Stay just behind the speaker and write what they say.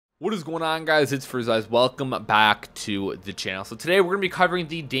What is going on, guys? It's Frizzeyes. Welcome back to the channel. So today we're going to be covering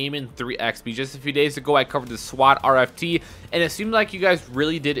the Damon 3XP. Just a few days ago I covered the SWAT RFT, and it seemed like you guys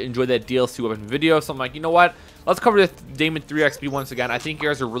really did enjoy that DLC weapon video. So I'm like, you know what? Let's cover the Damon 3XP once again. I think you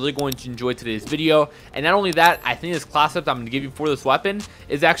guys are really going to enjoy today's video. And not only that, I think this class up I'm going to give you for this weapon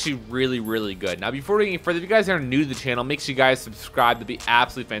is actually really good. Now, before we get any further, if you guys are new to the channel, make sure you guys subscribe. That'd be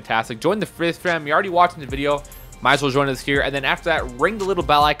absolutely fantastic. Join the Frizz fam. You're already watching the video. Might as well join us here, and then after that, ring the little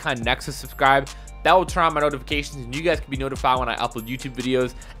bell icon next to subscribe. That will turn on my notifications, and you guys can be notified when I upload YouTube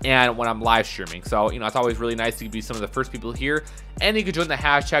videos and when I'm live streaming. So, you know, it's always really nice to be some of the first people here. And you can join the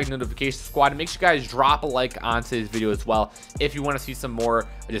hashtag notification squad, and make sure you guys drop a like on today's video as well if you want to see some more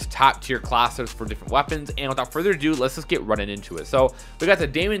just top tier classes for different weapons. And without further ado, let's just get running into it. So we got the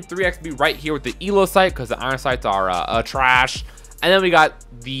Damon 3XP right here with the Elo sight, because the iron sights are trash. And then we got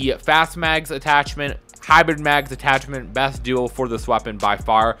the fast mags attachment, hybrid mags attachment, best duo for this weapon by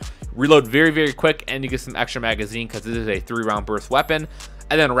far. Reload very quick, and you get some extra magazine because this is a 3-round burst weapon.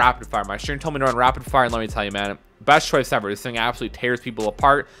 And then rapid fire. My stream told me to run rapid fire, and let me tell you, man, best choice ever. This thing absolutely tears people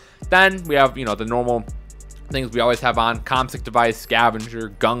apart. Then we have, you know, the normal things we always have on: COD device,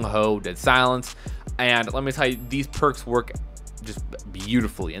 scavenger, gung ho, dead silence. And let me tell you, these perks work just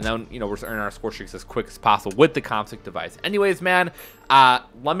beautifully. And then, you know, we're earning our score streaks as quick as possible with the COD device. Anyways, man,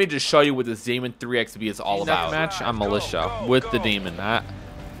 let me just show you what this Damon 3XP is all about. Match on Militia with the Damon.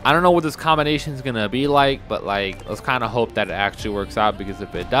 I don't know what this combination is gonna be like, but like, let's kind of hope that it actually works out, because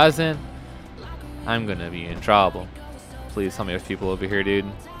if it doesn't, I'm gonna be in trouble. Please tell me there's people over here, dude.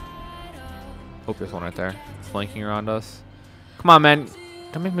 Hope there's one right there flanking around us. Come on, man,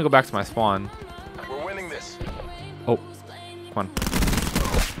 don't make me go back to my spawn. We're winning this. Oh, come on.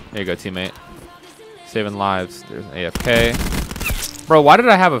 There you go, teammate. Saving lives. There's an AFK. Bro, why did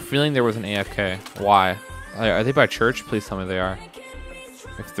I have a feeling there was an AFK? Why? Are they by church? Please tell me they are.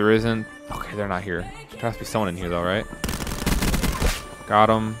 If there isn't, okay, they're not here. There has to be someone in here though, right? Got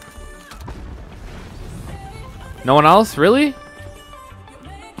him. No one else? Really?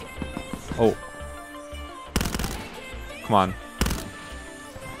 Oh. Come on.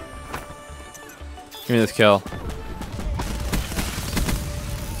 Give me this kill.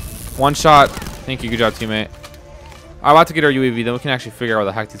 One shot. Thank you. Good job, teammate. I'm about to get our UAV, then we can actually figure out where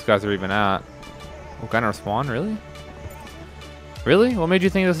the heck these guys are even at. Oh, got in our spawn? Really? Really? What made you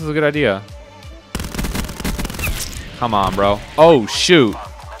think this is a good idea? Come on, bro. Oh, shoot.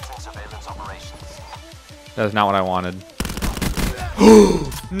 That is not what I wanted.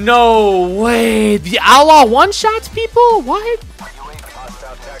 No way. The Outlaw one-shots people? What?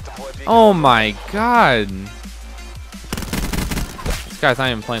 Oh, my God. This guy's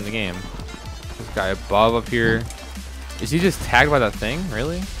not even playing the game. This guy above up here. Is he just tagged by that thing?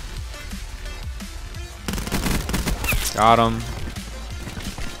 Really? Got him.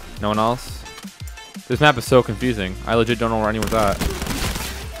 No one else? This map is so confusing. I legit don't know where anyone's at.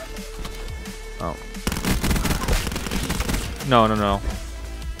 Oh. No.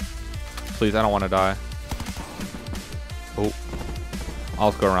 Please, I don't want to die. Oh. I'll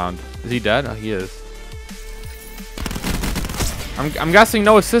just go around. Is he dead? Oh, he is. I'm guessing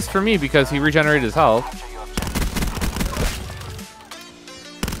no assist for me because he regenerated his health.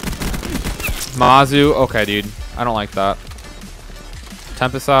 Mazu. Okay, dude. I don't like that.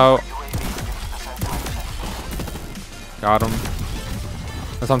 Tempest out. Got him.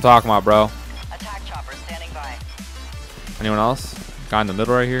 That's what I'm talking about, bro. Attack chopper standing by. Anyone else? Guy in the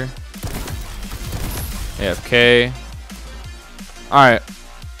middle right here. AFK. Alright.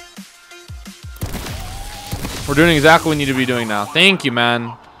 We're doing exactly what we need to be doing now. Thank you,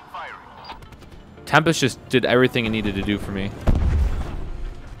 man. Tempest just did everything it needed to do for me.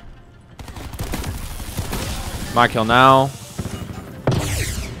 My kill now.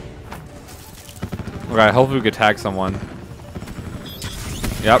 Okay, hopefully we could tag someone.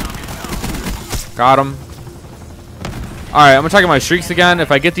 Yep. Got him. Alright, I'm gonna tag my streaks again.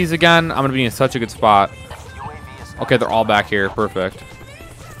 If I get these again, I'm gonna be in such a good spot. Okay, they're all back here. Perfect.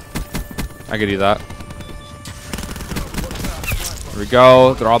 I could do that. There we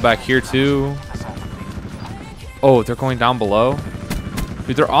go. They're all back here too. Oh, they're going down below.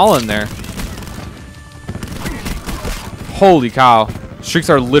 Dude, they're all in there. Holy cow. Streaks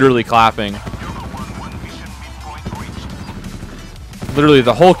are literally clapping. Literally,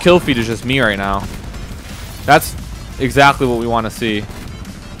 the whole kill feed is just me right now. That's exactly what we want to see.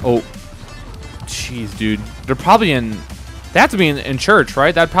 Oh. Jeez, dude. They're probably in... They have to be in church,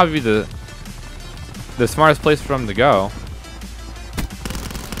 right? That'd probably be the smartest place for them to go.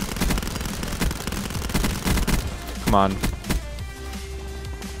 Come on.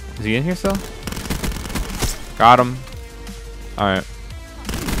 Is he in here still? Got him. Alright.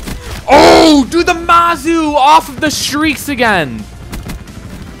 No, dude, the Mazu off of the streaks again.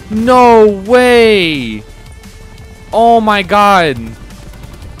 No way. Oh my god.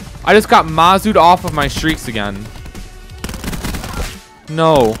 I just got Mazu'd off of my streaks again.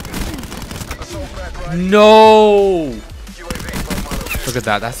 No. No. Look at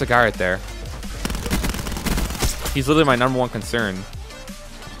that. That's the guy right there. He's literally my #1 concern.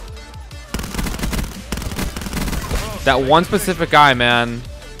 That one specific guy, man.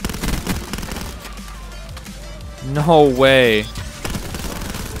 No way.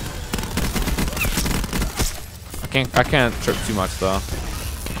 I can't trip too much though.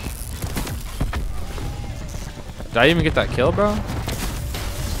 Did I even get that kill, bro?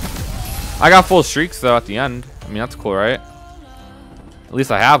 I got full streaks though at the end. I mean, that's cool, right? At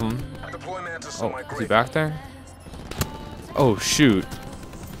least I have them. Oh, is he back there? Oh shoot.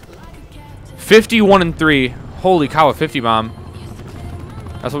 51-3. Holy cow, a 50 bomb.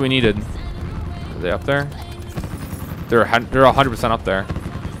 That's what we needed. Are they up there? They're 100% up there.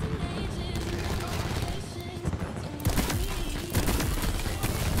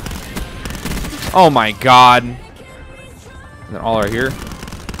 Oh my god. And then all are here.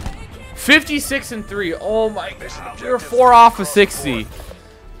 56-3. Oh my god. They're 4 off of 60.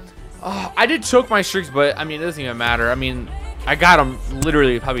 Oh, I did choke my streaks, but I mean, it doesn't even matter. I mean, I got them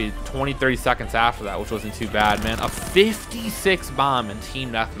literally probably 20-30 seconds after that, which wasn't too bad, man. A 56 bomb in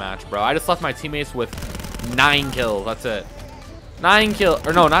team deathmatch, bro. I just left my teammates with 9 kills. That's it. 9 kills.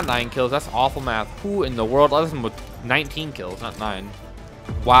 Or no, not 9 kills. That's awful math. Who in the world left them with 19 kills, not 9?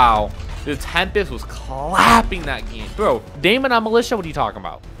 Wow. The Tempest was clapping that game. Bro, Damon on Militia, what are you talking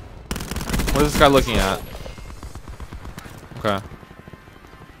about? What is this guy looking at? Okay.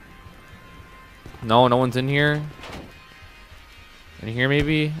 No, no one's in here. In here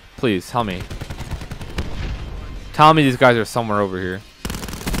maybe? Please, tell me. Tell me these guys are somewhere over here.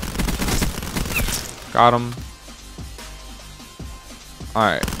 Got him.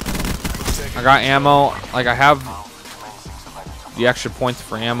 Alright. I got ammo. Like, I have the extra points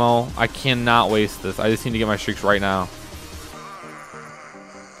for ammo. I cannot waste this. I just need to get my streaks right now.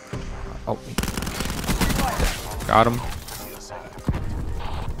 Oh. Got him.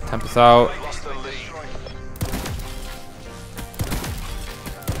 Tempest out.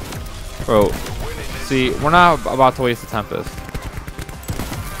 Bro, see, we're not about to waste the Tempest.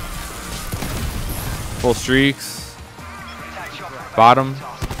 Full streaks. Bottom.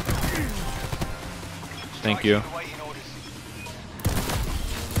 Thank you.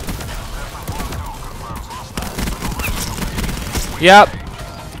 Yep.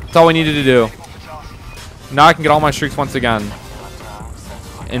 That's all we needed to do. Now I can get all my streaks once again.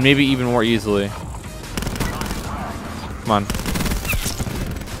 And maybe even more easily. Come on.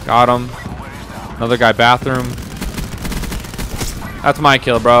 Got him. Another guy bathroom. That's my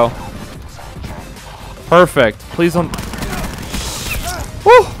kill, bro. Perfect. Please don't.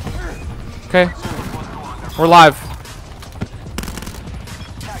 Woo! Okay. We're live.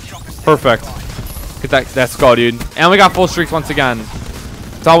 Perfect. Get that. Let's go, dude. And we got full streaks once again.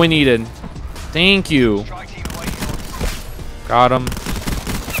 That's all we needed. Thank you. Got him.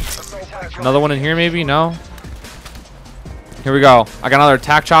 Another one in here, maybe? No? Here we go. I got another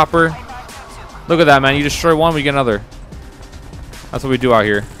attack chopper. Look at that, man. You destroy one, we get another. That's what we do out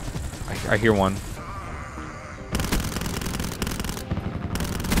here. I hear one.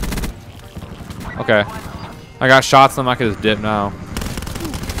 Okay. I got shots, so I'm not gonna just dip now.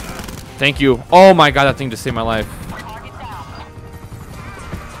 Thank you. Oh my god, that thing just saved my life.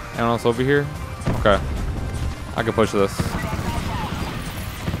 Anyone else over here? Okay. I can push this.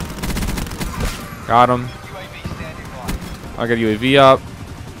 Got him. I got UAV up.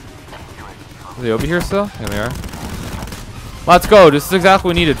 Are they over here still? Yeah, they are. Let's go. This is exactly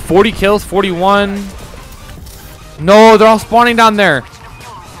what we needed. 40 kills, 41. No, they're all spawning down there.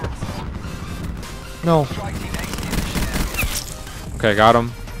 No. Okay, got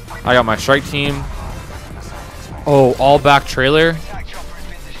him. I got my strike team. Oh, all back trailer.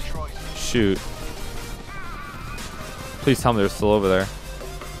 Shoot. Please tell me they're still over there.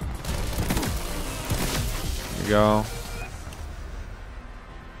 There we go.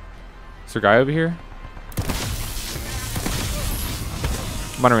 Is there a guy over here?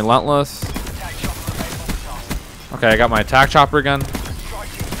 I'm on relentless. Okay, I got my attack chopper again.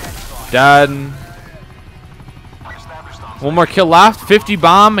 Dead. One more kill left. 50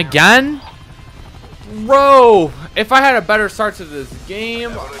 bomb again. Bro, if I had a better start to this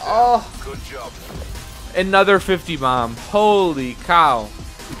game, oh, another 50 bomb. Holy cow.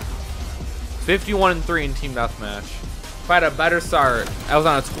 51-3 in team deathmatch. If I had a better start, I was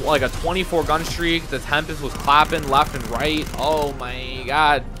on like a 24 gun streak. The Tempest was clapping left and right. Oh my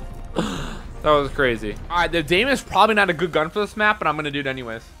god. That was crazy. All right, the Damon is probably not a good gun for this map, but I'm gonna do it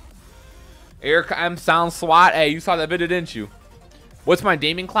anyways. Eric M Sound SWAT. Hey, you saw that video, didn't you? What's my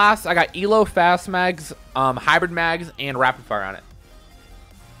Damon class? I got ELO, fast mags, hybrid mags, and rapid fire on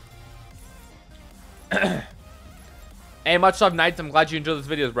it. Hey, much love, Knights. I'm glad you enjoyed this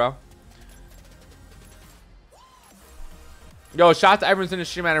videos, bro. Yo, shout out to everyone's in the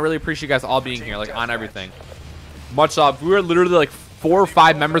stream, man. I really appreciate you guys all being here, like, on everything. Much love. We were literally like 4 or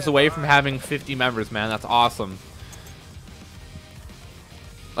 5 members away from having 50 members, man. That's awesome.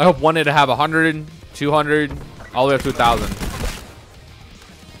 I hope one day to have 100, 200, all the way up to 1,000.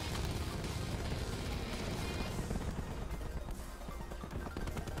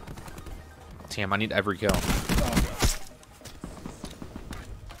 Damn, I need every kill.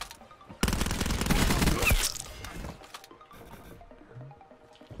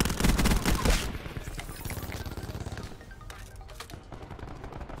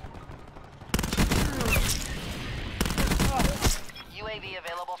 UAV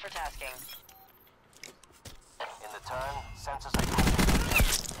available for tasking. In the turn, sensors are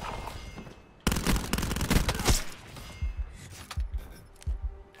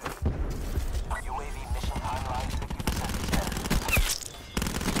UAV mission timeline 50%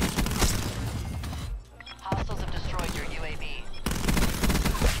 Hostiles have destroyed your UAV.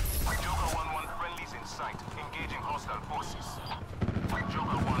 Joker 1-1 friendlies in sight. Engaging hostile forces.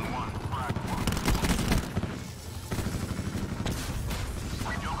 Joker 1-1 frag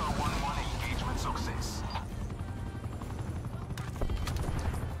 1. Joker 1-1 engagement success.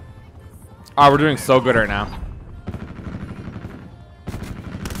 Oh, we're doing so good right now.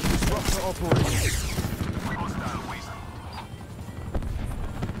 Hostile waste.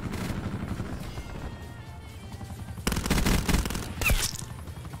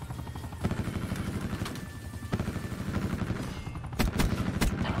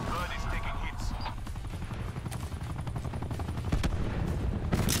 Bird is taking hits.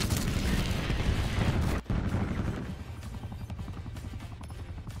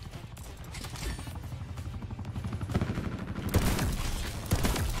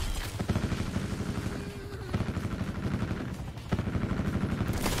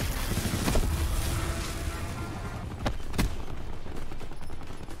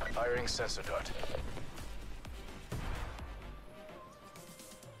 Firing sensor dart.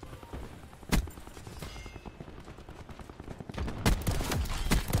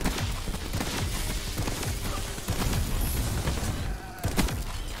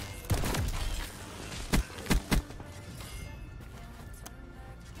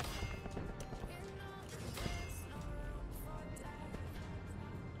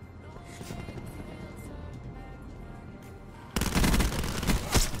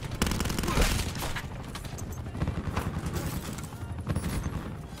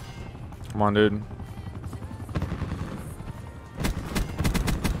 Come on, dude.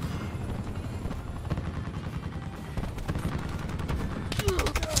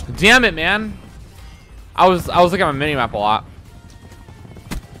 Damn it, man. I was looking at my mini map a lot.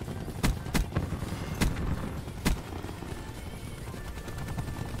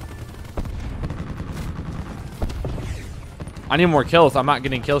 I need more kills. I'm not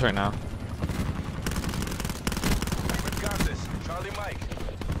getting kills right now. We've got this. Charlie Mike.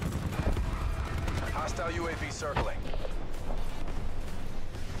 Hostile UAV circling.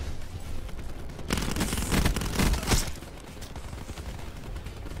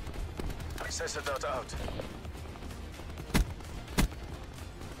 Sensor dart out.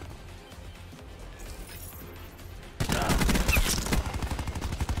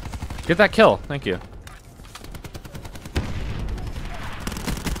 Get that kill. Thank you.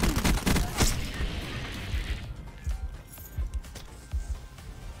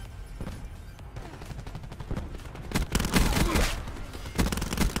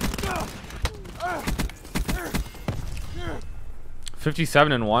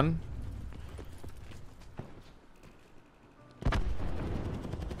 $57-1.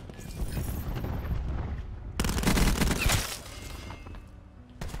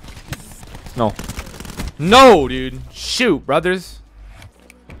 No. No, dude. Shoot, brothers.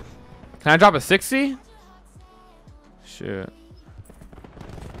 Can I drop a 60? Shit.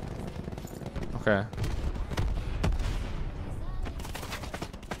 Okay.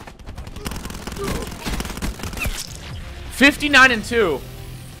 $59-2.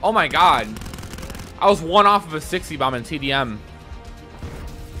 Oh my god. I was 1 off of a 60 bomb in TDM.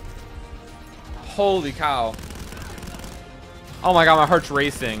 Holy cow. Oh my god, my heart's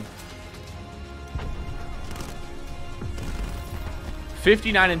racing.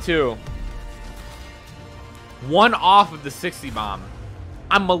 59-2. 1 off of the 60 bomb.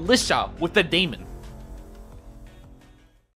 I'm militia with the Damon.